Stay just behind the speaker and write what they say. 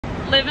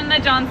living the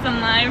Johnson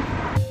life.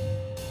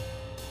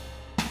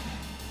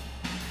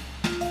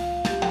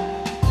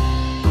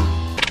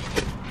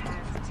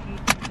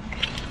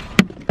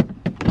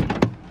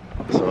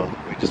 So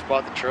we just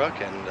bought the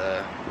truck and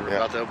we're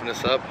about to open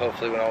this up.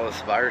 Hopefully when all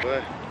this virus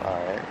away.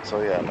 All right.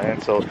 So yeah,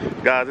 man. So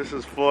guys, this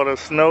is Florida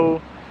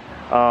Snow.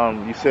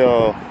 You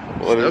sell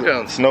Snow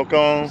cones. Snow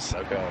cones.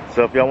 Snow cones.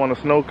 So if y'all want a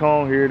snow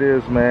cone, here it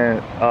is,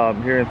 man.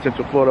 Here in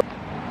Central Florida,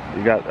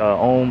 you got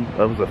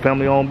it was a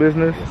family-owned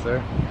business. Yes,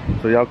 sir.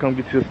 So y'all come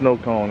get your snow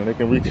cone, and they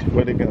can reach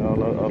where they can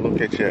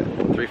locate you at.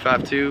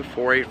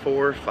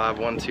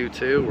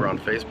 352-484-5122. We're on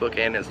Facebook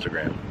and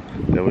Instagram.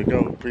 There we go.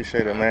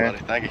 Appreciate it, man.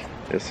 Buddy, thank you.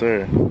 Yes,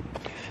 sir.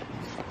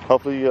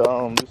 Hopefully you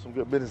do some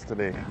good business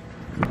today.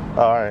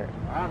 All right.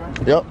 All right, man.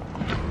 Yep.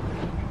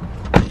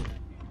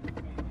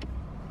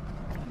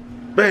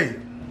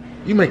 Babe,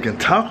 you making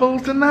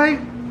tacos tonight?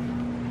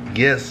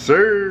 Yes,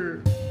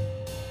 sir.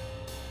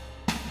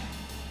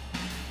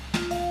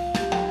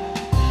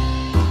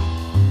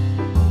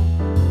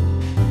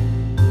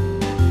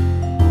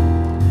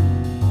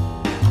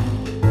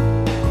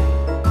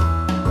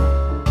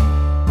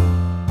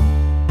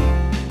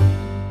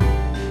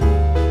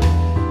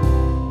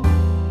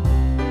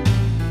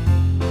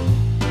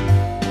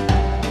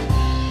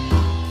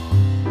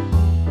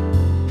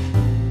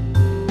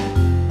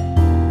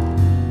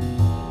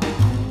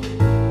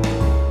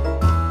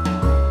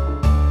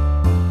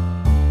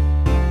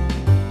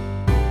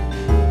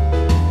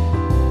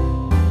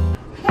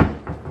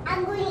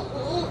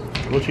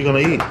 What you gonna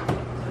eat?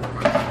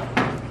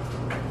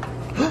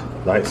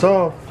 Lights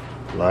off.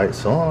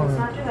 Lights on. Let's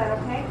not do that,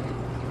 okay?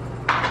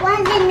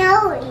 What's the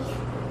noise?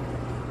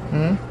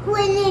 What's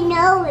the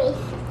noise?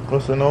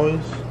 What's the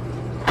noise?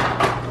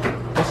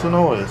 What's the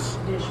noise?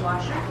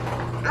 Dishwasher.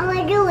 I'm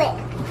gonna do it.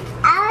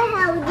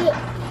 I'll hold it.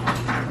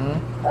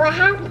 What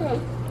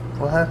happened?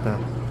 What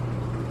happened?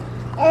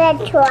 The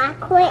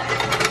chocolate.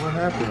 What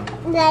happened?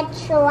 The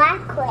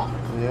chocolate.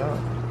 Yeah.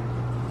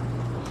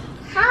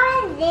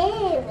 How is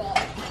it?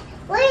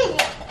 What is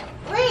it?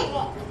 What is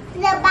it?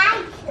 The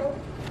bicycle.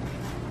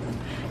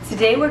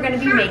 Today we're going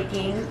to be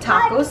making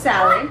taco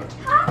salad,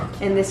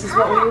 and this is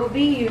what we will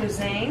be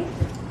using.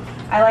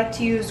 I like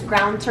to use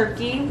ground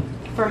turkey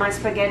for my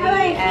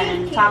spaghetti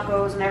and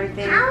tacos and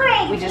everything.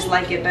 We just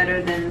like it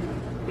better than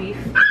beef.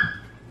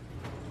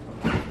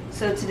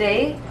 So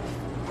today,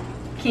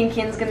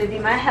 Kinkin's going to be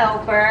my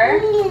helper.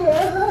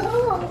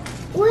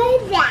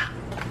 What is that?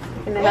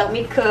 Gonna help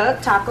me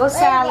cook taco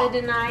salad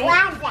tonight.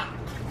 What is that?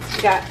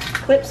 You got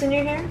clips in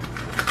your hair?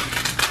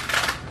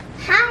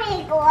 How are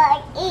you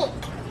going to eat?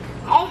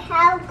 I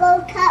have a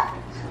cup,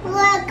 a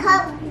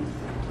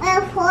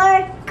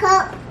 4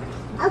 cup,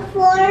 a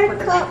 4 Put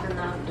the cup, knife in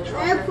the a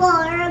dishwasher.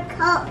 4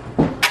 cup.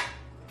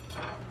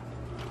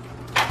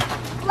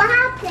 What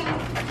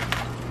happened?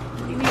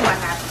 What do you mean what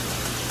happened?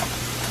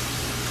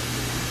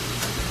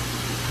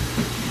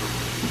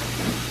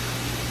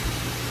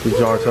 Did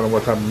y'all tell them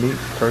what type of meat?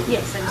 Turkey?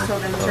 Yes, I just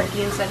told them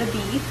turkey instead of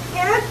beef.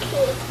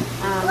 Turkey.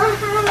 Um, What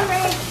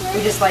happened?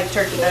 We just like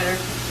turkey better.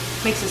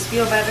 Makes us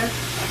feel better.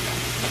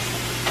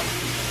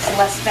 It's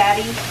less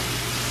fatty.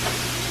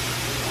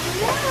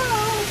 No.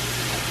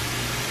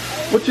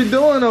 What you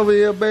doing over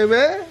here, baby?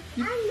 I'm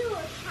doing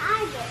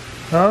charger.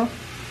 Huh?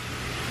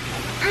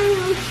 I'm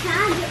doing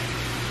charger.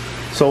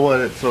 So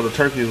what? So the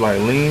turkey is like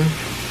lean?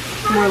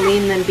 More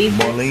lean than beef.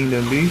 More lean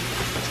than beef?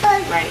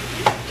 Right.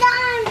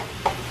 Done.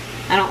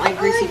 I don't like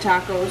greasy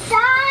tacos.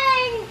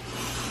 Done.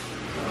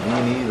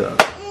 Me neither.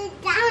 It's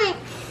done.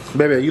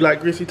 Baby, you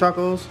like greasy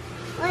tacos?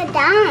 We're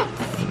done.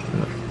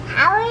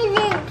 How is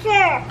it,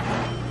 sir?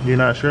 You're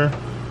not sure?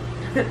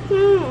 Let's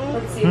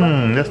see.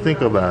 Let's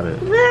think about it.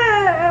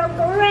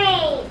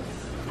 Great.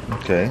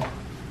 Okay.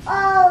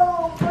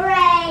 Oh,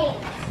 great.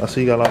 I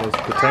see you got all those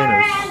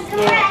containers.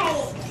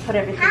 Great. Put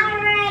everything.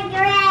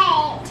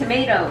 Great.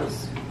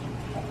 Tomatoes.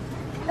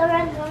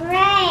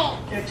 Great.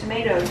 They're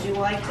tomatoes. Do you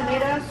like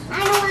tomatoes? I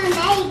don't want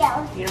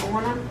tomatoes. You don't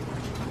want them?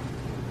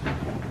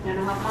 You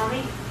don't know how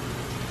mommy?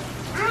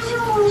 I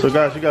don't. So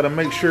guys, you got to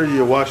make sure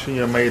you're washing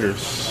your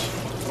maters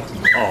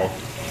off,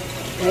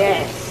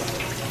 Yes.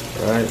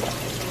 right?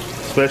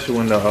 Especially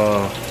when the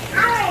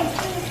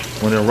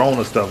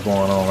Rona stuff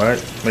going on, right?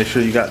 Make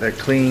sure you got that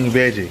clean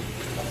veggie.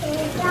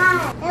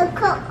 They'll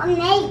cook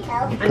tomato.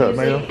 I'm Cut using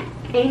tomato?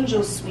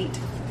 Angel Sweet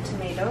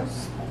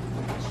tomatoes.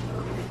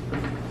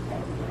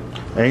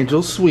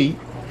 Angel sweet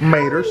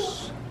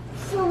maters.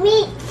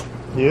 Sweet.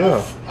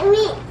 Yeah.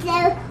 Sweet.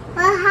 They're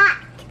hot.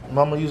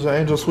 Mama using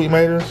angel sweet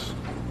maters.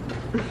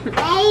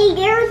 Hey,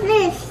 there's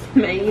this.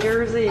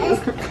 Maters is.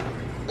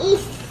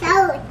 It's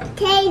so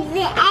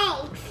tasty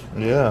eggs.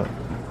 Yeah.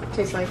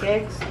 Tastes like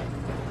eggs.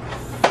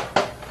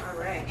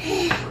 Alright.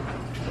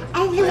 I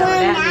want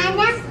banana. I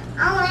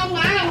want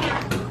banana.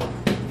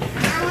 I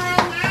want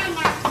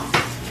banana.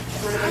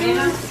 Want a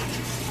banana?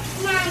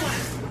 Banana.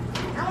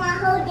 I want to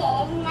hold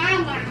it in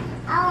banana.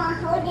 I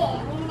want to hold it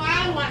in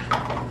banana.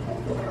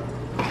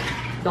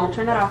 Don't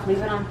turn it off. Leave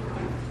it on.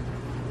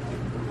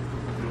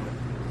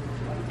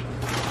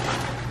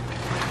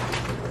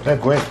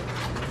 That's great.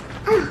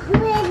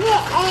 Where's the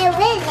egg? And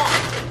with it,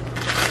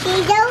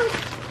 Cheetos,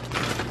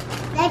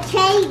 the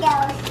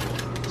Cheetos.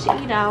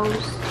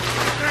 Cheetos.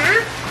 Huh?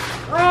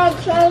 Where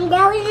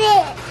Cheetos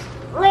is?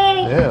 Where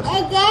Yes. a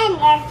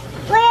dinner?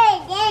 Where a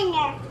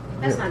dinner?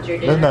 That's not your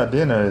That's dinner. not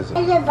dinner, is it?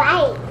 It's a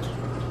bite.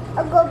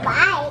 A good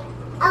bite.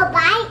 A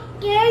bite,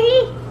 Dirty?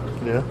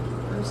 Yeah.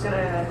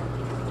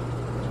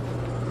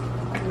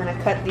 I'm gonna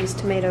cut these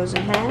tomatoes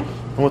in half.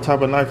 And what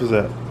type of knife is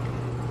that?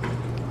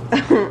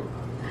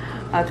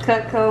 A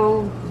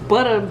Cutco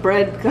butter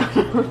bread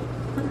cutter.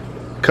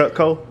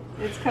 Cutco?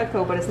 It's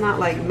Cutco, but it's not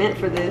like meant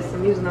for this.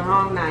 I'm using the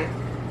wrong knife.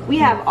 We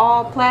have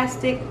all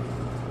plastic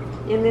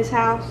in this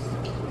house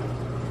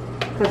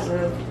because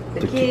of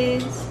the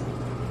kids.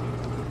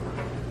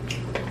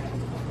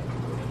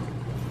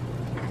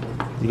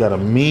 You got a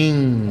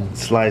mean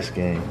slice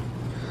game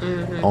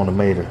on the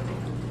Mater.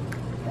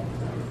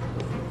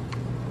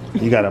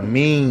 You got a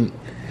mean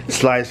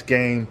slice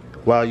game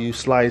while you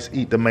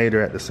eat the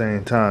Mater at the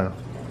same time.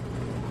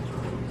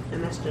 I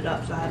messed it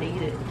up, so I had to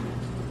eat it.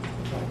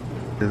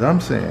 Cause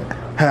I'm saying,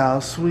 how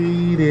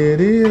sweet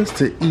it is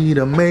to eat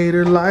a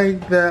Mater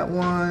like that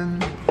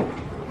one.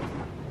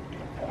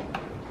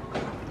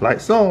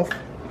 Lights off,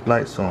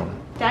 lights on.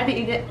 Daddy,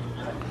 eat it.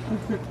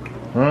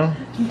 Huh?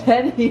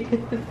 Daddy, eat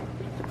it.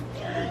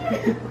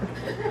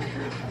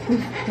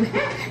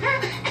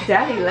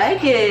 Daddy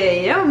like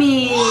it.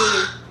 Yummy.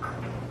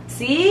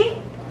 See?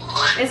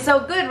 It's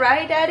so good,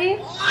 right, Daddy?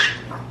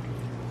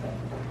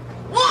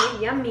 So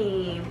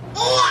yummy.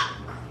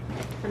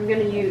 I'm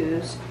gonna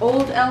use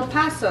Old El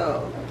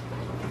Paso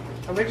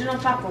original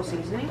taco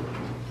seasoning.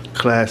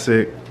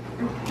 Classic.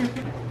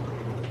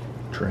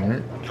 Drain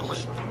it.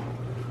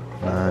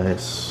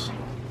 Nice.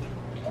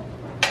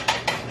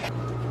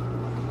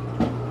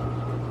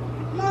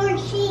 More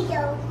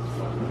Cheetos.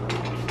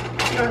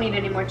 You don't need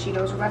any more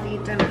Cheetos. We're about to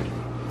eat dinner.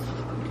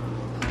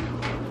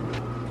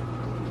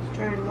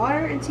 Stir in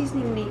water and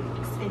seasoning mix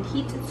and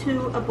heat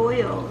to a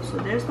boil. So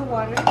there's the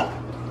water.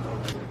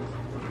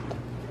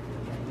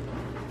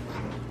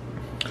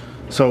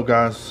 So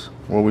guys,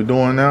 what we're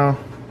doing now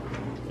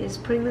Is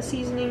putting the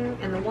seasoning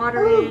and the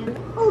water in.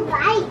 Oh,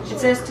 right. It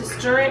says to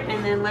stir it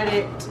and then let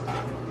it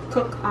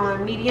cook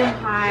on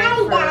medium-high Hi,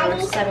 for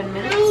Daddy. 7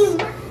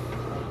 minutes.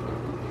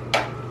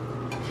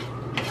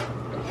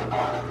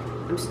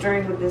 I'm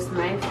stirring with this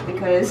knife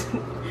because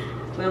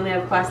we only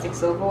have plastic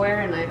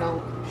silverware and I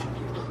don't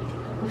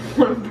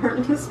want to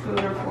burn the spoon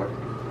or fork.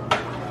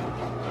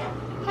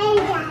 Hey,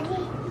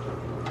 Daddy.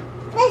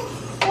 This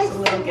It's a is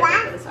little the good,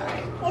 but it's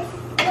alright. It's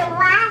the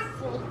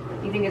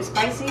lassie. You think it's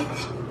spicy?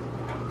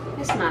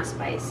 It's not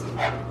spicy.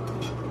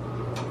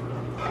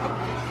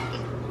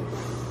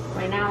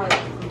 Right now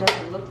it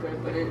doesn't look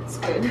good, but it's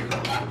good.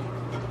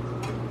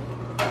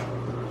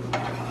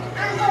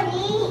 I'm gonna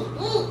eat.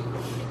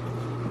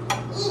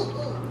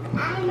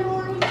 I don't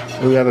want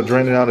to. we gotta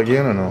drain it out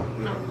again or no?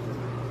 No.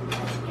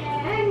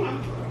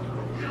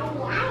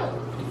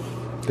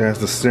 That's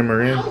the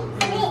simmer in.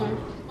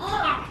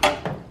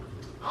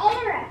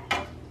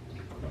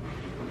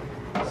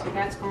 So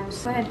that's going to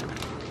slide.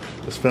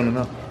 It's filling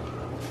up.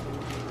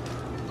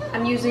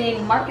 I'm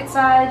using market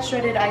size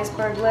shredded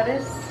iceberg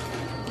lettuce.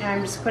 And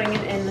I'm just putting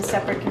it in a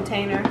separate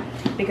container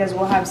because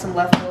we'll have some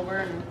left over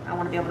and I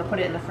want to be able to put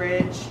it in the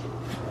fridge.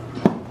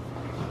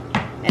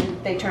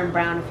 And they turn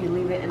brown if you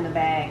leave it in the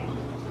bag.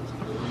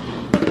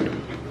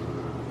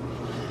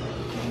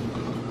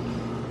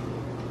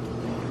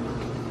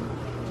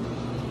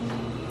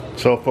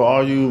 So for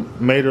all you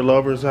Mater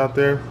lovers out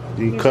there,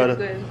 you These cut are it.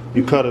 good.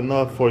 You cut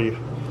enough for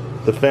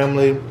the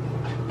family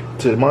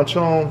to munch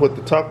on with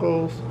the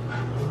tacos,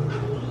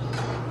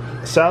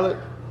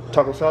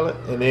 taco salad,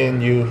 and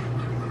then you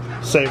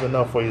save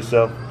enough for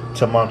yourself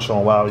to munch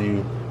on while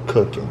you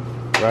cooking,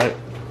 right?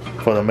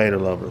 For the Mater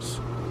lovers.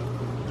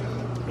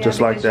 Yeah,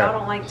 Just like because that. y'all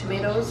don't like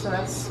tomatoes, so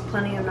that's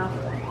plenty enough.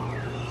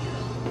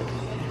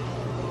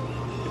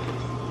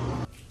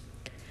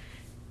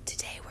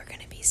 Today we're going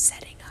to be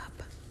setting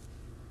up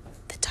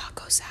the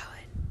taco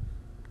salad,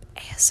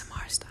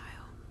 ASMR style.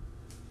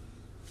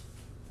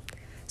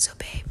 So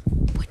babe,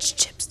 which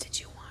chips did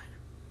you want?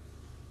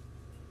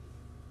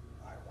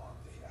 I want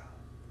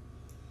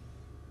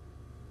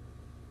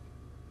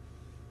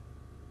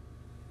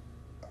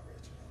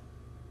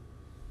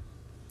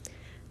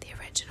The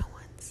original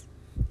ones.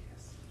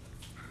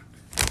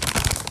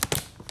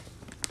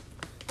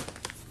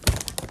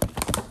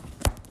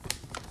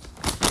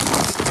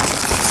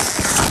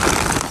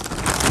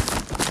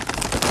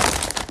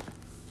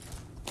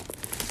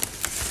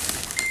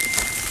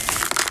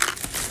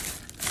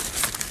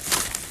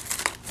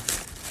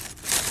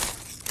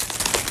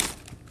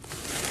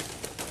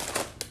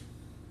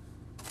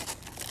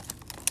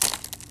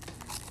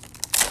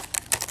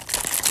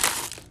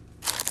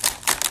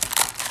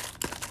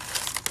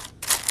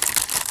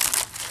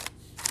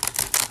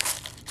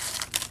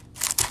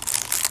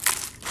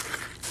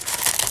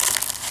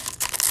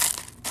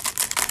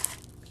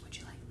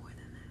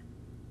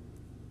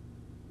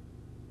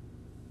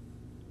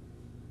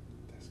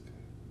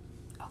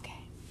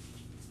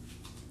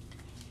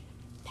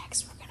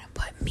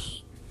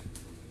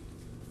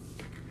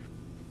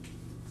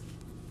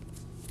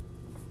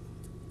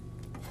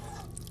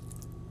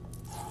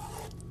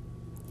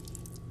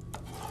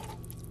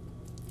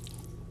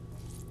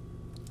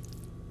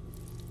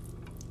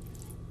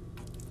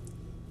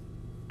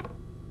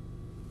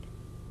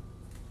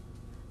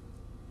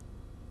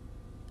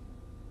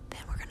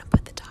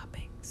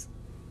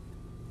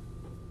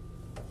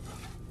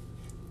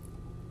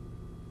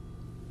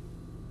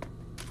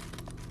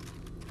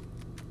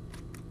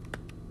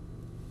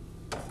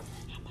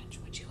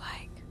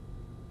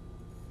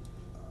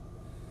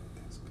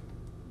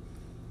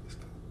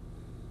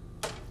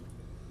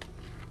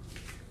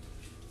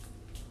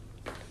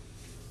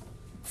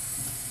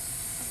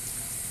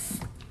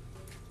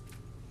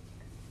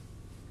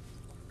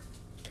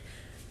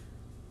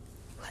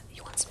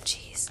 some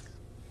cheese.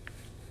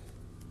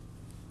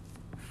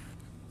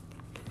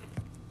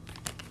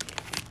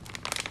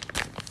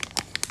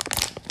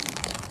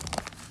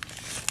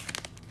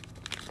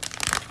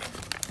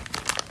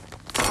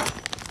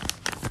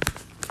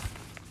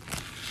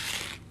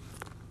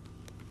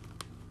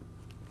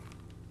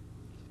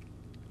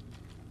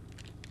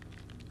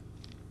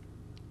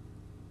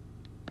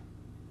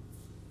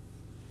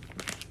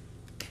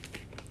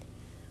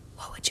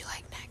 What would you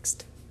like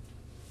next?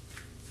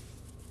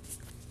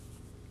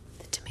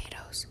 The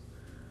tomatoes.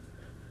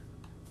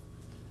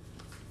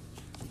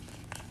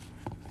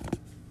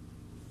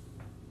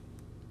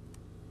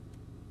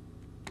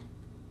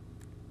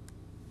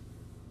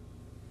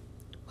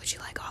 Would you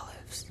like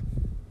olives?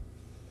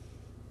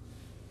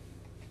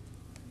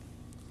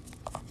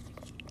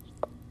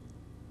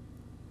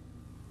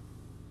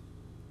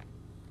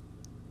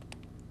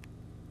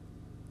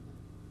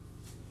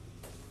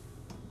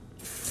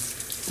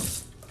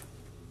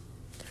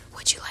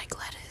 Would you like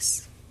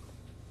lettuce?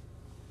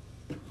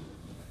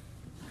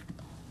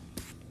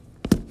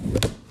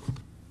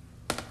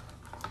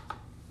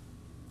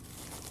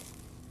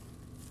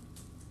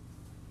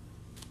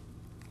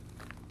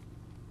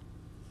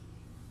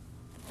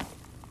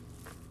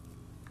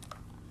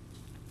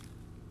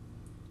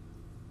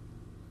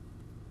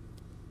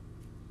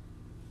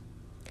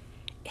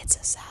 It's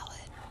a salad.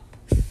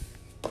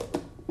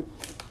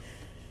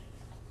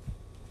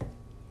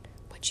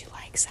 Would you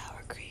like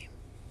sour cream?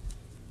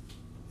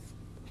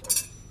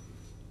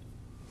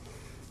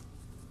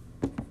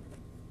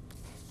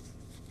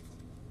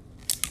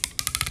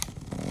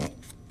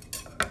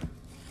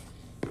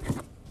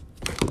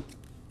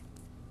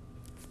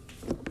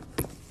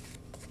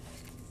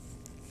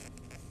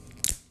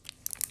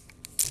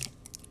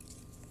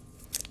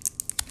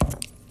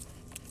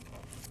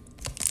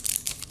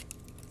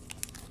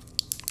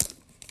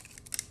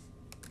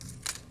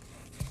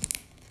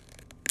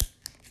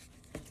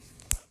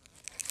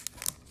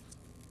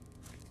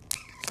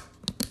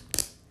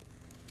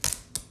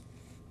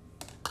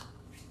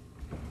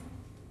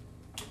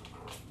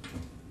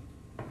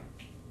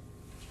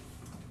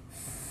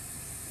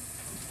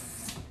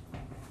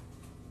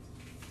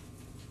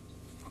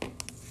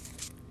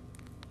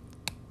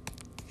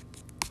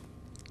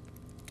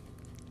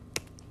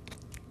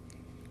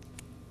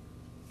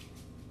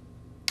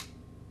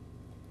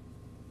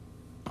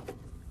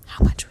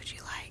 How much would you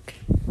like?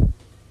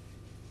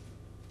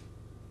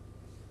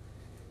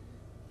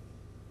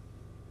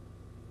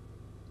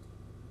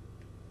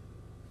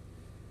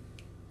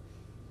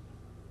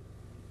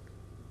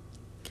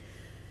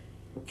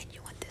 And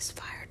you want this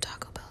fire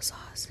Taco Bell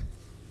sauce?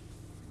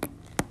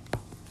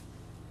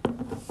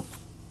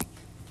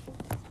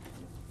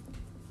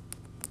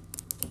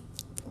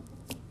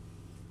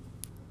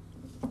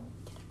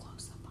 Get a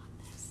close up on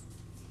this.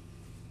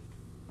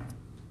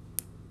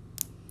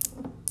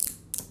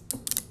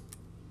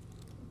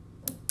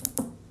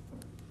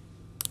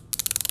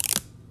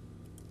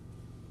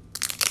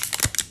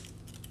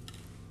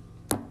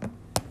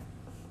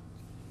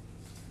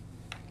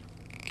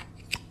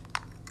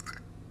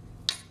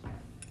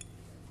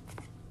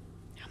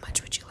 How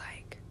much would you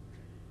like?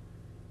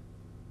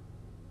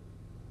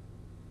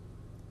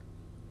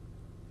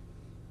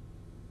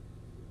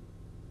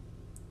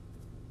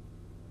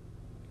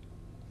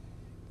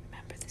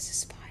 Remember, this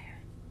is fire.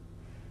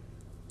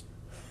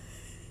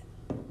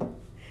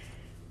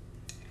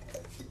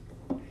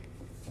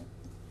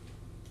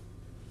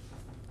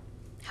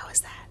 How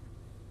is that?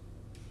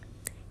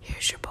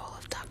 Here's your bowl